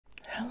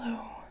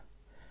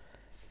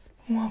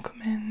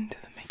Welcome into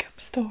the makeup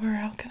store.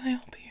 How can I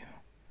help you?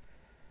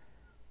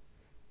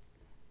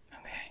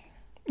 Okay.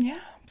 Yeah,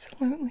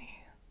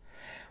 absolutely.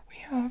 We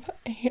have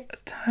a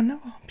ton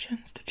of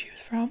options to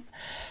choose from,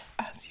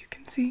 as you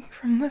can see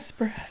from the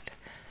spread.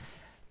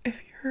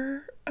 If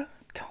you're a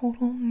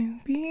total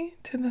newbie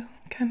to the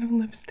kind of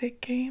lipstick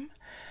game,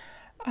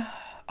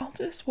 I'll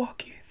just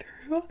walk you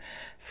through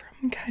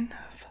from kind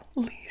of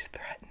least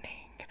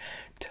threatening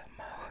to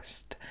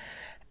most.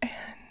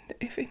 And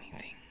if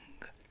anything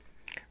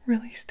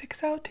really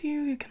sticks out to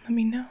you, you can let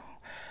me know.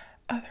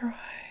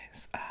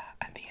 Otherwise,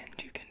 at the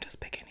end, you can just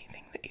pick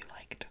anything that you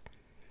liked,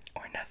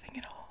 or nothing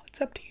at all. It's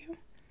up to you.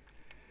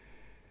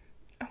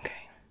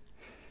 Okay.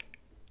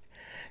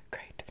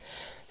 Great.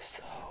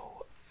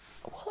 So,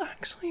 we'll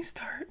actually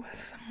start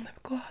with some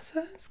lip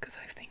glosses, because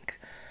I think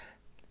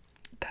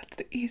that's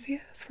the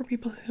easiest for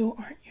people who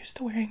aren't used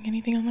to wearing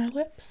anything on their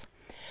lips.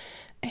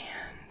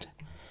 And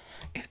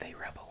if they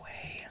rub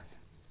away,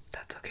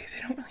 that's okay.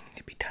 They don't really need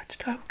to be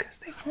touched up because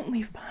they won't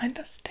leave behind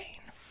a stain.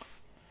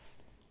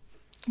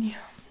 Yeah.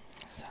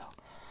 So,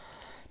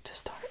 to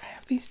start, I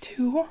have these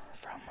two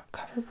from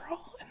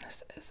CoverGirl, and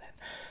this is in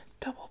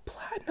double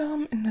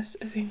platinum, and this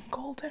is in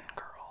golden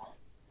girl.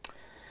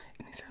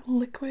 And these are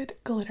liquid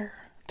glitter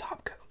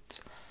top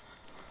coats.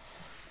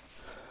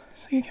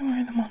 So you can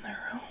wear them on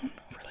their own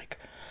for like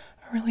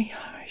a really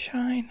high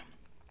shine,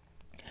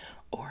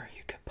 or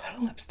you could put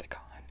a lipstick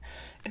on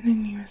and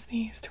then use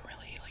these to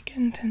really like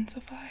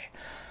intensify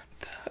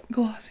the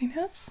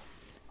glossiness.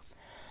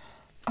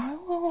 I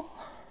will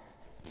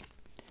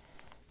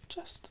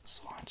just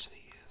swatch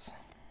these.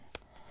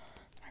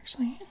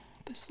 Actually,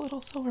 this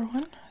little silver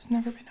one has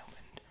never been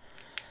opened.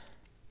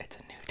 It's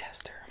a new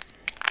tester,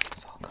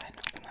 so I'll go ahead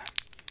and open that.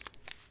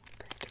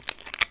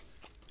 Great.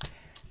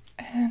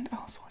 And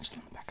I'll swatch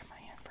them on the back of my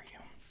hand for you.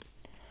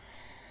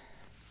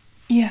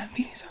 Yeah,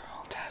 these are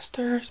all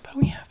testers, but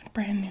we have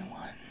brand new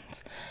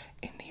ones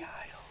in the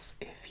aisles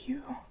if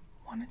you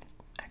want to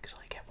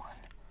actually get one.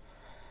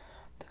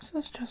 This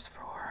is just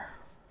for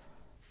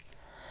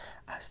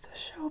us to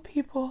show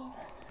people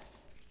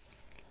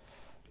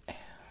and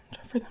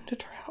for them to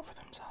try out for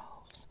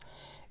themselves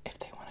if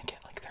they want to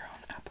get like their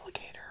own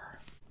applicator.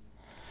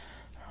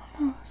 I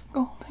don't know, this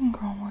golden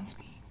girl one's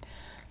being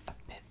a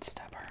bit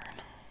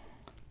stubborn.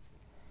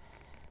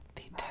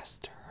 The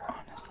tester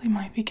honestly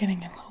might be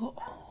getting a little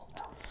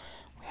old.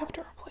 We have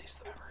to replace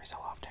them every so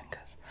often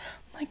because,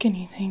 like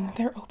anything,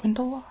 they're opened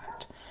a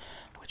lot,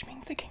 which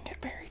means they can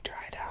get very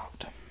dried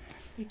out.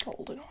 The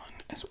golden one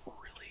is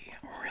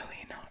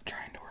really not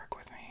trying to work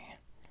with me.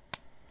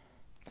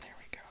 There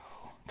we go.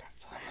 Got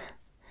some.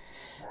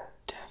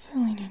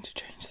 Definitely need to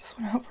change this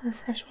one out for a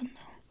fresh one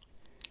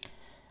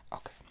though.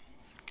 Okay.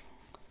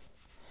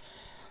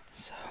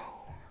 So,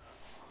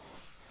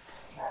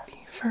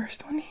 the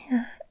first one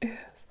here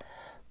is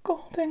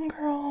Golden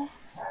Girl,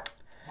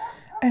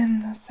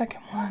 and the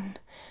second one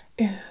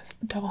is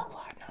Double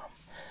Platinum.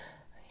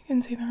 You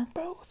can see they're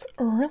both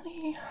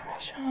really high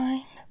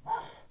shine,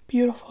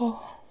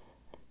 beautiful.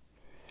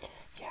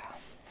 Yeah.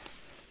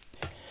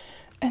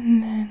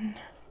 And then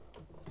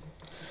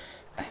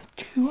I have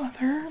two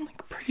other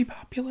like pretty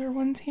popular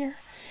ones here.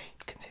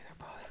 You can see they're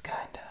both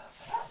kind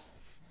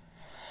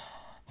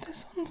of,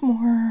 this one's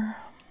more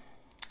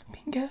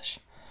pinkish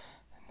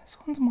and this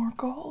one's more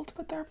gold,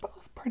 but they're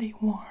both pretty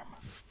warm.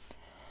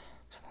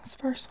 So this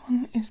first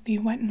one is the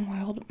Wet n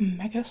Wild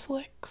Mega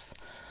Slicks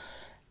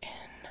in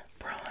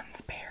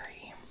Bronze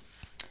Berry.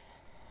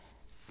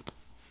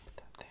 Put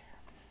that there,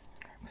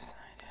 right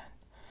beside it.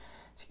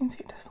 So you can see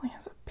it definitely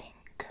has a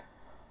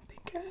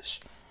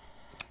pinkish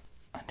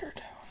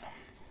undertone.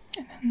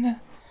 And then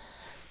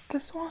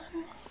this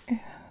one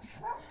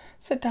is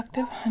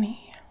Seductive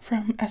Honey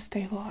from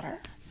Estee Lauder.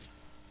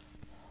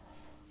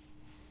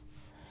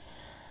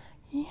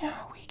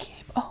 Yeah, we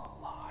keep a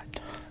lot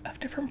of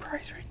different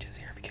price ranges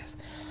here because,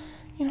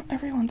 you know,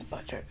 everyone's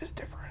budget is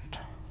different.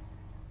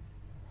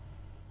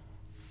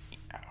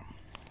 Yeah.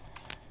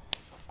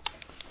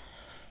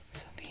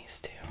 So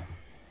these two.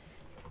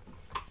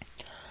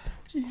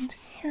 As you can see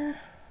here,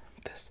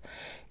 this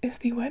is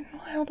the Wet n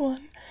Wild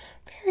one,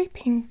 very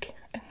pink,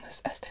 and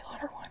this Estee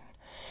Lauder one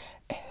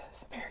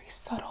is very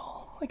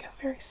subtle, like a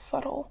very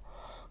subtle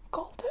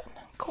golden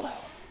glow.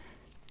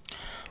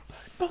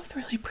 But both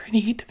really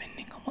pretty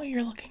depending on what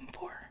you're looking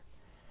for.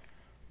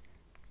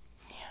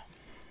 Yeah.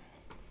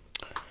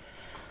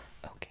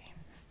 Okay,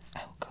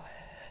 I will go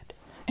ahead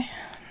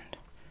and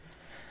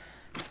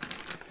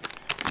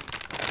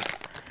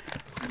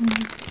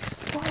remove these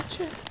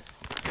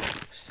swatches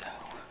so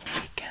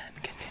we can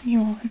continue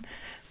on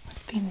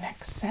with the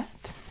next set.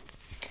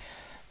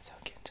 So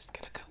again, just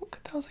get a good look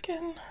at those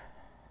again.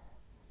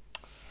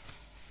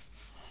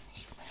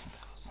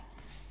 Those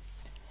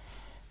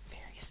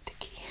very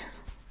sticky.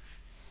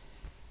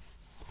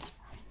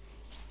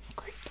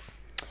 Great.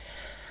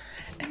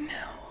 And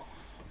now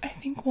I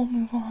think we'll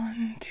move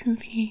on to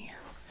the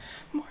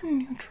more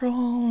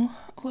neutral,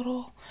 a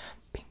little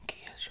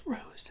pinkish,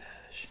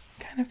 rosish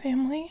kind of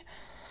family.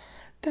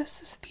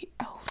 This is the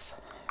e.l.f.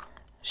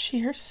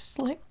 Sheer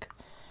Slick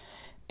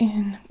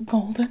in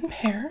Golden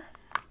Pear.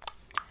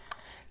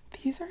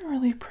 These are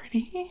really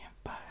pretty,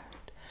 but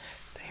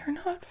they are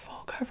not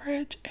full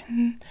coverage,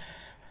 and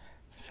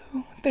so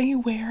they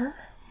wear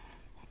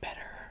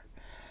better.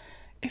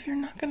 If you're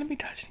not going to be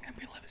touching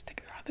up your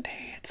lipstick throughout the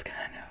day, it's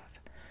kind of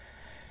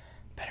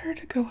better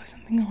to go with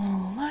something a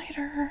little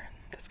lighter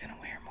that's going to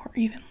wear more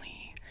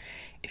evenly.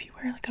 If you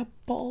wear like a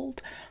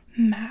bold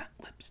matte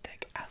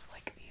lipstick as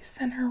like the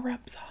center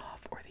rubs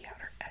off or the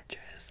outer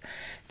edges,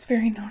 it's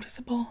very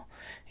noticeable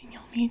and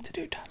you'll need to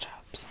do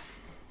touch-ups.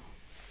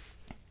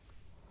 So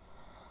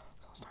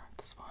I'll start with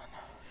this one.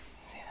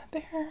 See that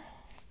there?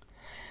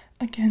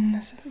 Again,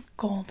 this is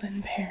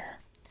Golden Pear.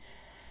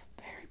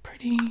 Very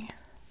pretty,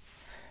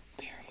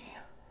 very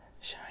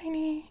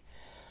shiny,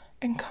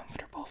 and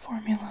comfortable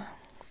formula.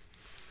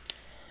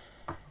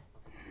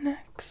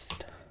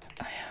 Next,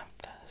 I have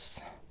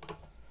this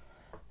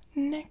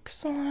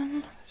NYX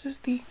one. This is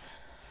the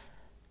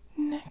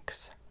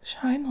NYX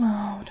Shine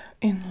Loud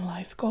in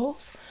Life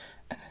Goals,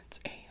 and it's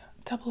a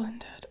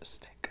double-ended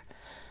stick.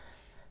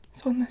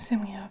 So on this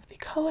end we have the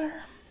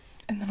color,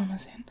 and then on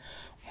this end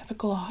we have a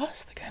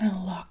gloss that kind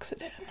of locks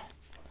it in.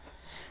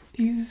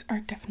 These are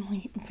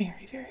definitely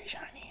very, very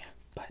shiny,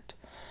 but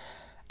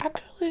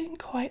actually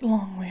quite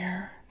long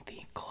wear.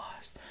 The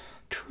gloss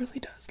truly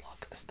does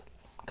lock this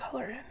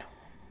color in.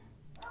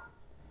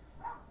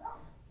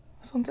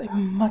 This one's a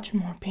much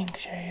more pink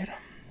shade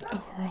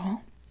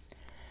overall.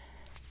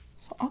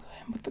 So I'll go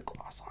ahead and put the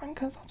gloss on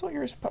because that's what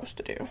you're supposed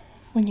to do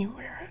when you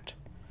wear it.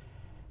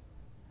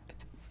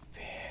 It's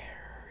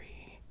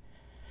very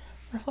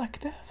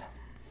reflective.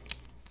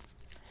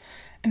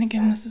 And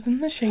again, this is in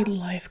the shade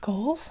Life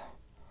Goals.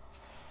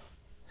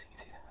 So you can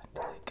see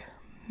that like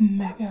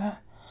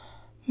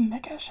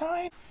mega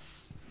shine.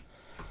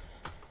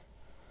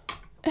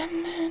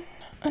 And then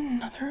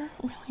another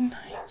really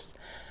nice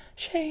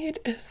shade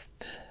is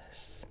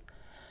this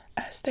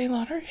Estee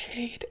Lauder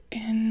shade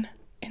in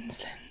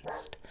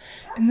Incensed,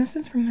 and this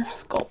is from their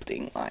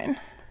sculpting line.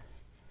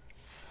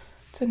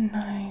 It's a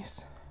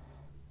nice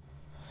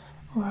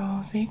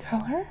rosy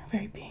color,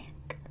 very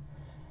pink,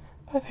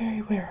 but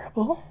very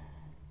wearable.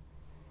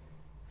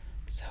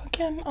 So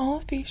again, all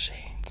of these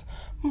shades,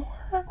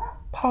 more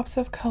pops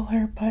of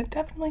color, but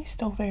definitely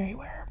still very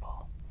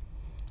wearable.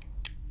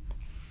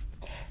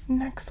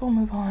 Next, we'll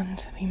move on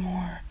to the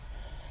more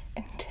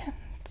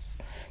intense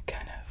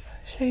kind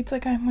of shades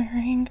like I'm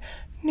wearing,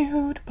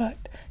 nude,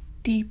 but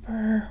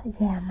deeper,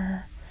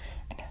 warmer.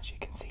 And as you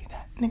can see,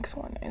 that NYX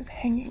one is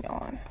hanging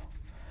on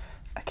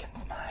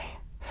against my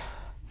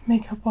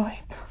makeup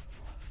wipe.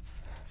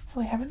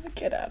 Really having to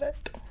get at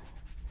it.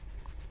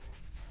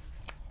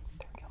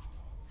 There we go.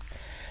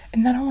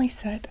 And that only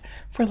set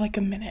for like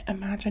a minute.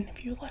 Imagine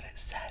if you let it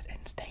set and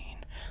stain.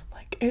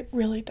 Like, it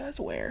really does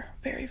wear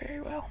very, very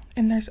well.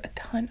 And there's a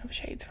ton of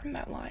shades from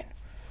that line.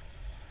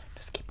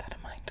 Just keep that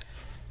in mind.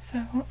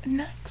 So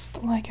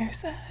next, like I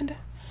said,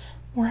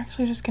 we're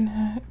actually just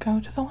gonna go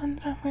to the one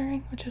that I'm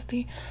wearing, which is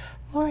the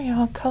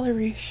L'Oreal Color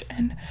Riche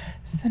in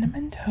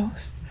Cinnamon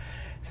Toast.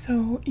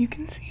 So you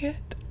can see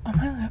it on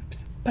my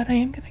lips, but I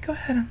am gonna go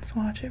ahead and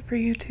swatch it for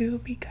you too,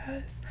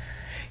 because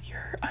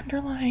your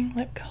underlying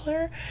lip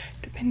color,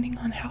 depending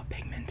on how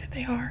pigmented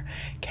they are,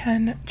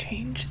 can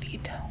change the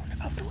tone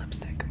of the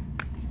lipstick.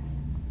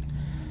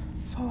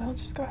 So I'll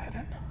just go ahead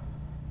and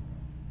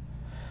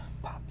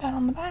pop that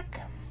on the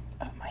back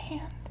of my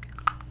hand.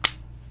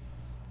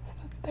 So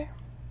that's there.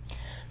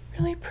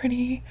 Really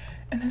pretty,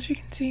 and as you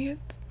can see,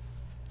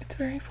 it's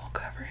very full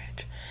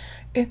coverage.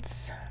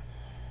 It's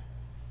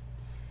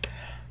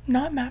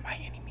not matte by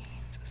any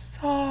means.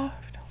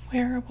 Soft,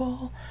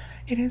 wearable.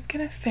 It is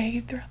gonna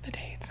fade throughout the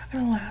day. It's not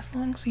gonna last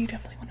long, so you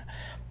definitely want to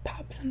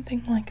pop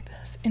something like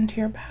this into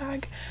your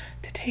bag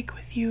to take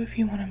with you if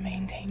you want to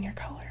maintain your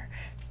color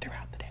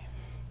throughout the day.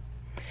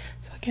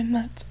 So again,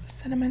 that's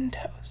Cinnamon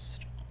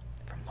Toast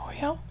from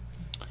L'Oreal.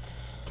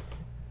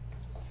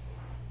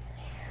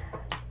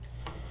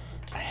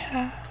 I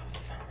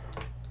have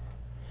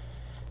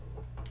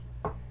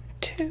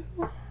two.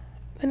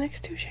 The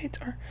next two shades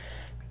are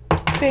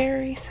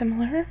very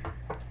similar,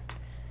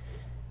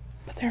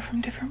 but they're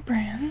from different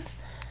brands.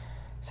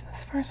 So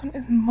this first one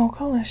is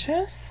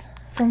Mochalicious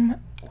from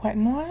Wet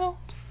n Wild.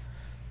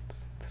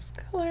 It's this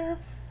color.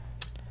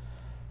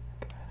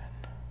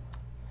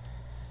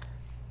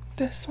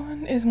 This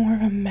one is more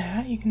of a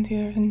matte. You can see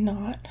there's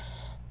not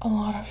a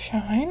lot of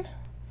shine.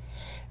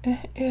 And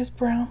it is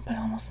brown, but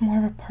almost more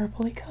of a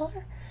purpley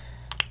color.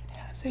 It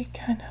has a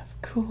kind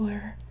of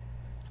cooler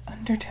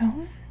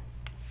undertone.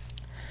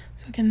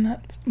 So again,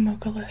 that's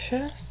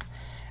Mochalicious.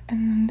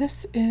 And then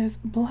this is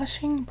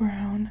Blushing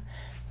Brown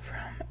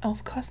from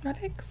e.l.f.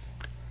 Cosmetics.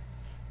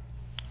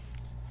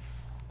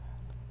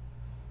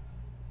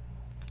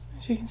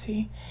 As you can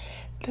see,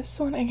 this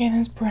one again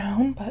is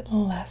brown, but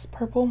less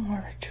purple, more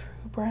of a true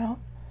brown.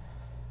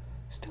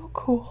 Still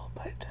cool,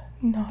 but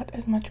not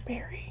as much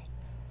berry.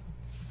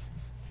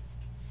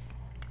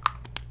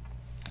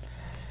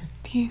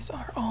 These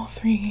are all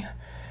three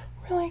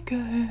really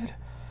good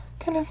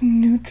kind of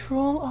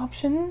neutral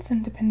options,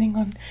 and depending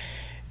on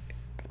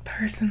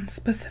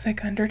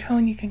person-specific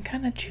undertone, you can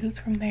kind of choose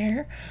from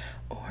there,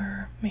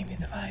 or maybe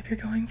the vibe you're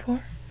going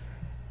for.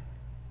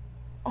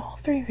 All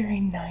three very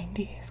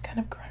 90s kind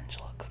of grunge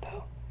looks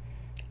though.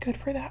 Good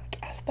for that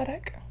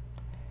aesthetic.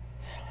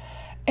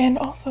 And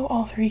also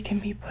all three can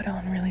be put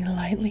on really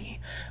lightly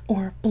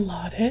or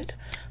blotted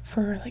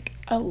for like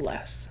a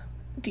less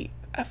deep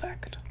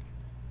effect.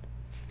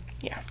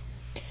 Yeah.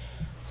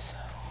 So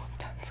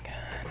that's good.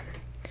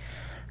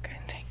 We're gonna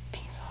take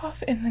these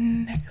off, and the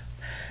next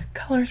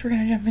colors we're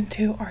gonna jump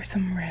into are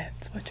some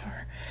reds, which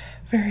are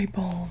very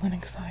bold and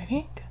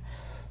exciting.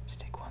 Let's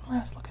take one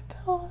last look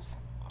at those.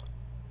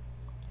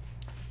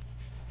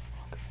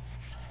 Okay.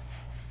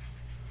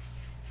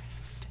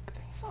 Take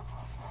these off.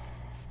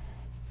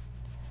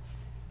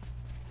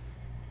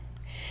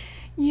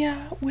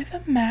 Yeah, with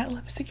a matte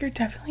lipstick, you're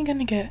definitely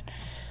gonna get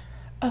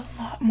a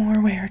lot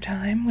more wear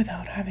time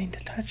without having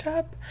to touch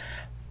up.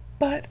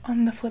 But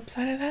on the flip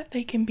side of that,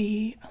 they can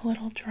be a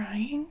little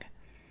drying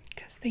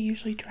because they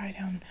usually dry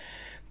down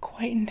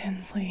quite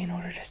intensely in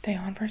order to stay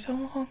on for so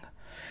long.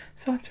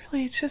 So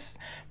it's just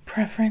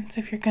preference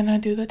if you're gonna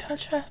do the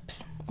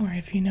touch-ups or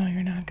if you know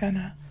you're not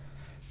gonna.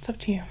 It's up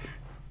to you.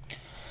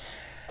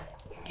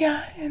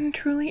 Yeah, and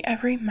truly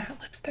every matte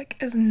lipstick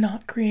is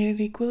not created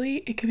equally.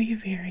 It can be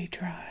very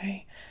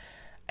dry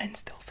and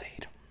still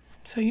fade.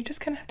 So you just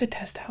kind of have to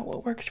test out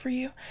what works for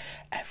you.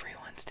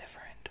 Everyone's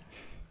different.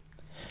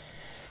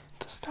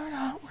 To start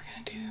out, we're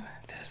gonna do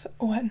this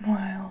Wet n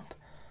Wild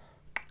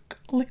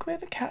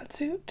liquid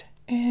catsuit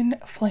in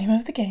Flame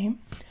of the Game.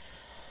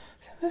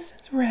 So this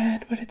is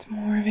red, but it's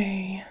more of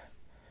a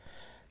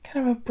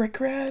kind of a brick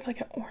red,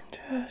 like an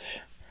orangish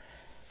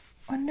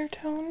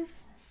undertone.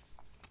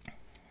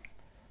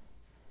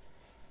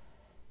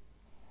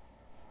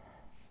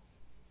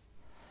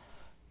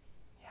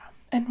 Yeah,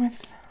 and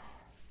with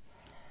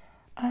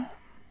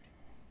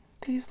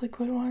these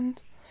liquid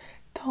ones,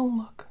 they'll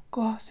look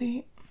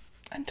glossy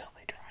until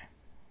they dry.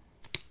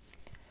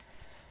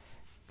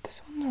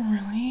 This one's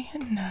really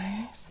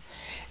nice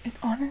and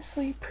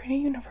honestly pretty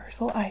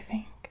universal, I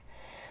think.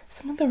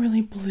 Some of the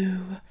really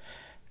blue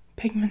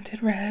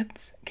pigmented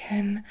reds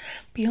can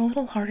be a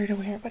little harder to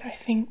wear, but I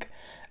think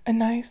a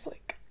nice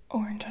like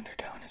orange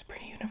undertone is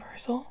pretty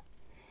universal,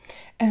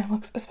 and it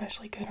looks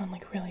especially good on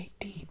like really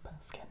deep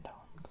skin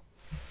tones.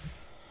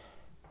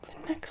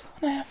 The next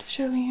one I have to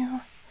show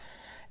you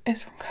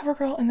is from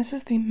CoverGirl, and this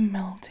is the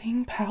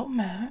Melting Pout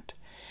Matte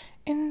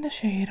in the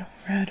shade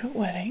Red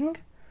Wedding,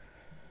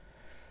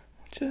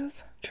 which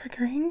is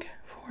triggering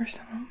for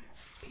some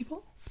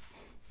people.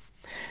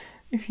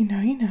 If you know,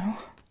 you know.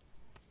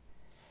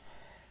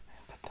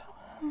 Put that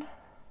one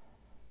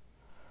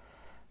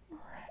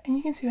right, and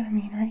you can see what I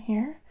mean right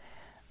here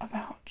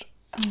about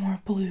a more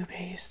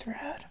blue-based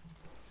red.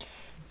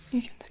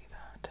 You can see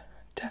that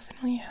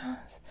definitely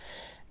has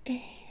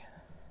a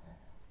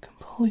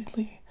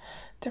completely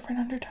different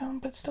undertone,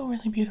 but still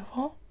really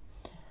beautiful.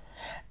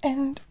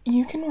 And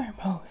you can wear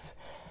both.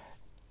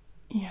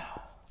 Yeah,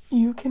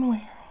 you can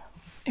wear,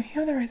 if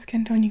you have the right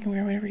skin tone, you can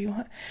wear whatever you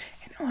want.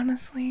 And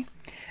honestly,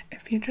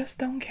 if you just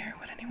don't care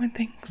what anyone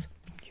thinks,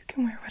 you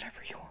can wear whatever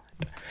you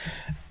want.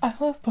 I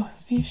love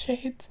both of these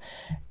shades,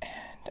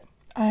 and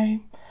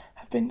I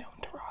have been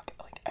known to rock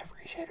like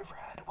every shade of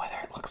red, whether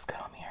it looks good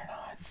on me or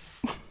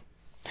not.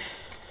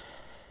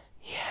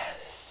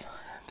 Yes,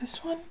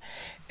 this one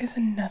is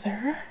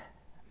another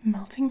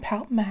Melting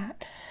Pout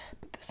Matte,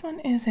 but this one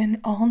is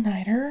an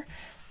all-nighter,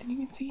 and you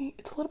can see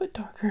it's a little bit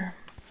darker,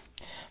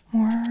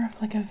 more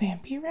of like a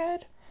vampy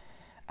red,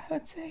 I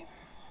would say.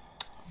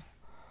 So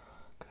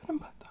go ahead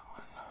and put that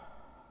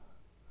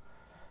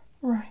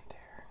one right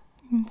there.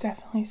 You can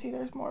definitely see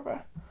there's more of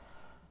a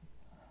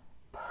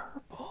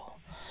purple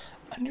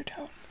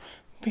undertone,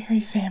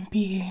 very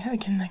vampy,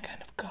 again that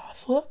kind of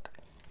goth look.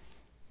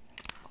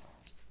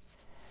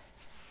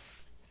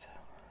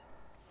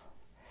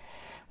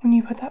 When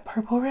you put that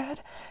purple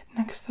red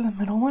next to the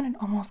middle one, it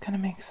almost kind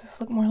of makes this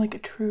look more like a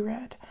true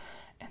red.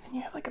 And then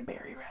you have like a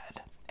berry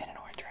red and an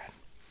orange red.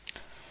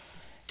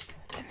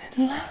 And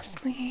then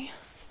lastly,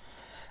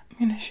 I'm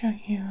going to show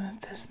you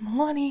this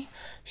Milani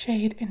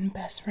shade in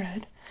Best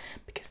Red,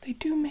 because they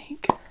do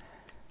make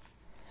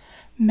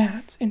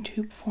mattes in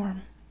tube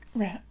form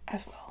red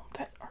as well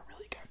that are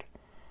really good.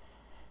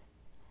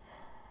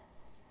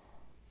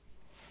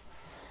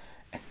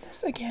 And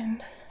this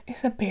again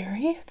is a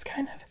berry. It's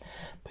kind of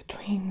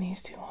between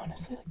these two,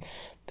 honestly. Like,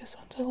 this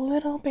one's a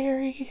little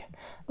berry,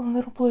 a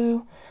little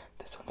blue.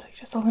 This one's like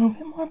just a little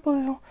bit more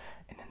blue,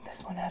 and then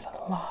this one has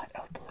a lot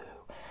of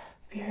blue,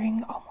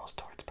 veering almost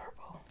towards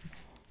purple.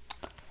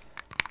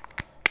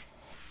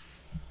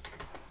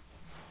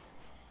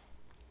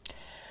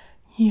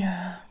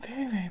 Yeah,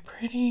 very, very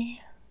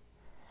pretty.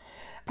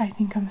 I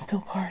think I'm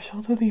still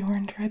partial to the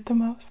orange red the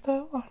most,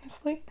 though,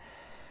 honestly.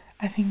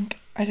 I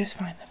just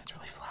find that it's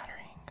really flattering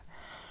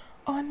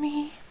on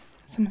me.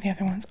 Some of the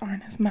other ones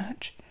aren't as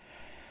much,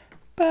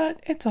 but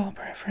it's all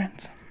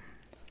preference.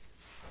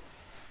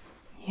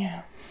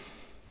 Yeah.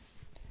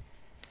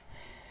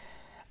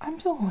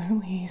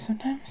 Absolutely.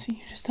 Sometimes you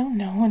just don't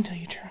know until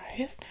you try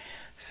it.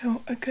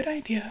 So a good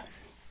idea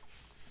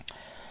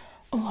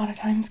a lot of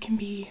times can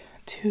be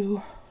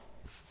to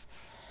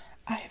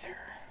either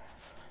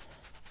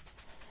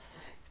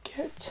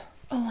get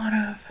a lot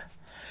of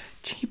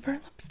cheaper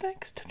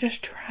lipsticks to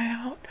just try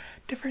out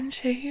different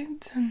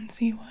shades and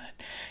see what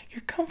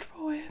you're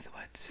comfortable with,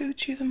 what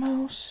suits you the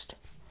most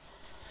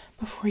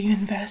before you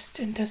invest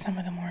into some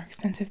of the more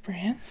expensive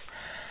brands.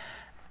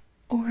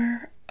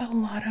 Or a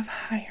lot of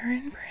higher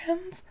end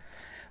brands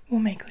will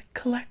make like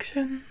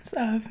collections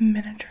of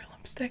miniature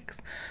lipsticks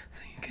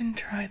so you can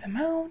try them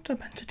out, a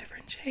bunch of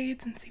different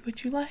shades, and see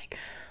what you like,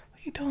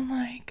 what you don't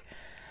like.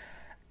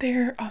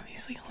 They're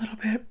obviously a little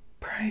bit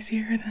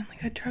pricier than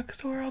like a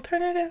drugstore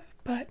alternative,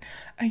 but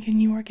again,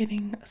 you are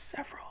getting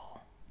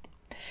several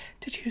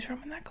to choose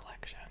from in that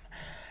collection.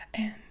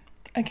 And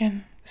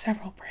again,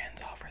 several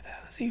brands offer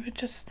those. So you would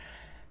just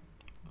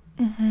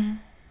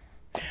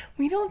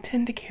we don't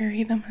tend to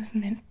carry them as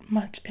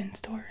much in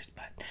stores,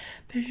 but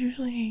there's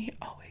usually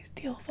always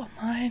deals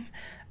online,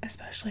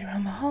 especially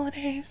around the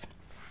holidays.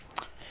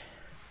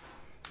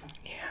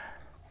 Yeah.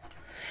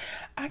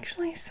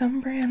 Actually, some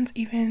brands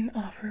even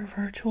offer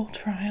virtual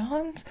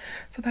try-ons,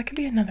 so that could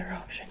be another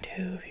option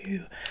too if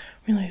you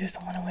really just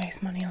don't want to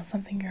waste money on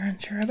something you're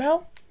unsure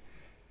about.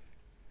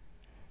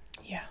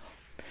 Yeah.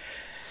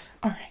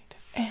 Alright,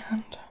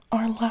 and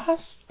our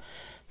last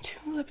two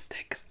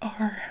lipsticks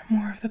are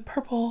more of the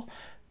purple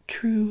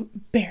true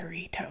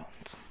berry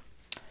tones.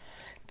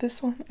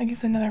 This one, I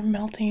guess, another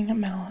melting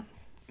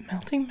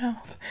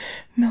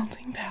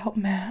pout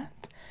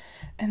matte,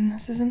 and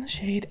this is in the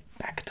shade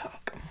Back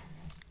Talk.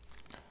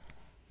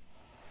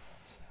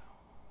 So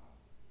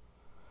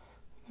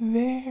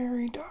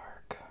very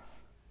dark.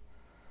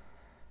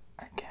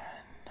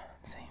 Again,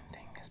 same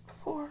thing as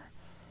before.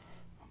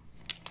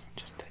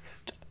 Just take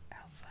it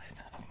outside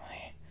of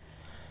my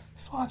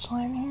swatch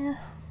line here.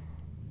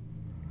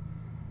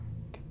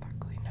 Get that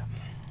cleaned up.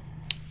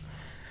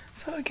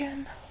 So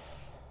again,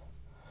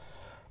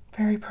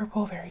 very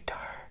purple, very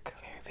dark,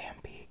 very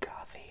vampy,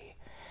 gothy,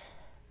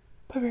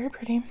 but very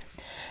pretty.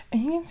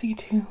 And you can see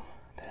too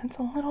that it's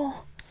a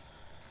little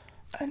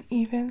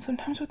uneven.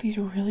 Sometimes with these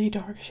really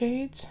dark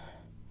shades,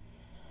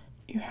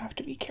 you have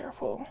to be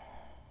careful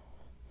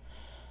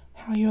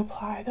how you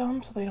apply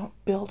them so they don't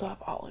build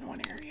up all in one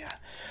area.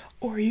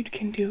 Or you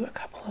can do a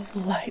couple of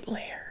light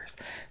layers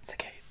to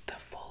get the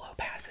full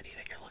opacity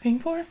that you're looking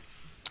for.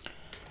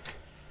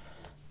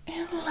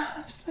 And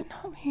last but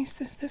not least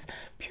is this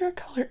Pure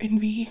Color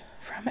Envy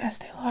from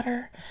Estee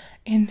Lauder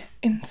in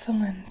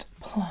Insolent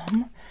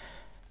Plum,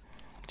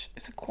 which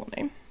is a cool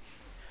name.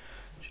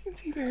 As you can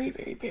see, very,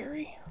 very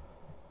berry.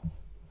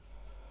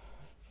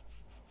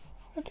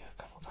 I'll do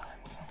a couple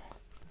times.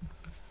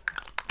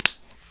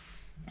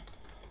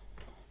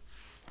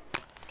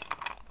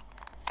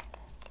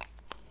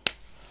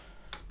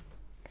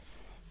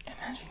 And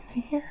as you can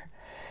see here,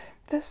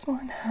 this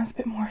one has a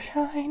bit more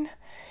shine,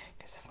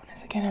 because this one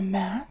is again a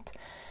matte,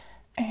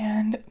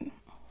 and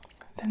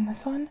then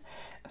this one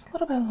is a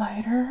little bit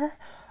lighter,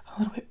 a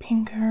little bit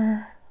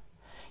pinker.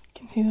 You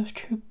can see those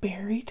true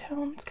berry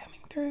tones coming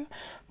through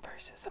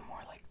versus a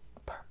more like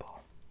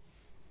purple.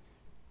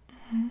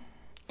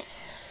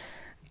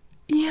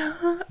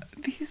 Yeah,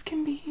 these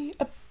can be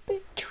a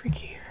bit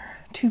trickier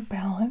to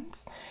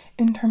balance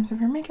in terms of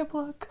your makeup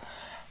look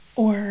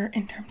or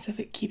in terms of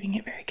it keeping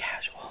it very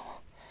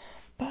casual.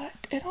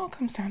 But it all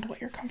comes down to what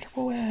you're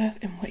comfortable with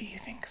and what you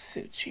think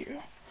suits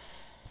you.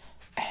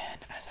 And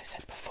as I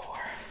said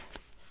before,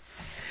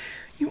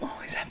 you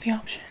always have the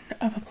option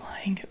of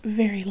applying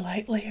very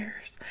light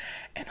layers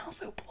and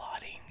also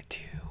blotting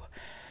to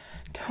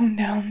tone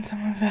down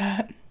some of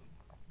that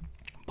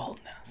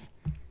boldness.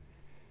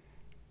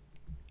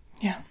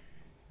 Yeah.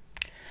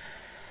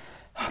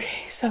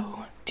 Okay,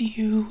 so do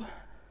you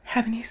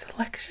have any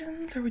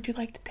selections, or would you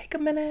like to take a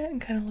minute and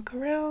kind of look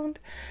around?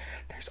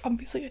 There's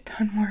obviously a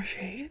ton more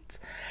shades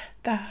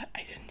that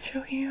I didn't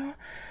show you.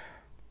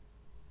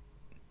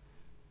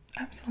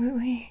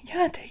 Absolutely.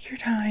 Yeah, take your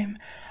time.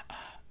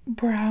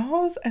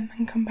 Browse and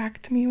then come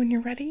back to me when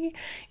you're ready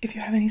if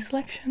you have any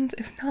selections.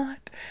 If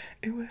not,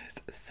 it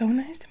was so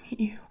nice to meet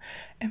you,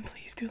 and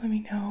please do let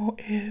me know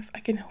if I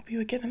can help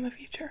you again in the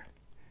future.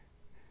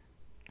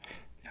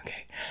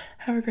 Okay,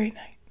 have a great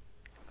night.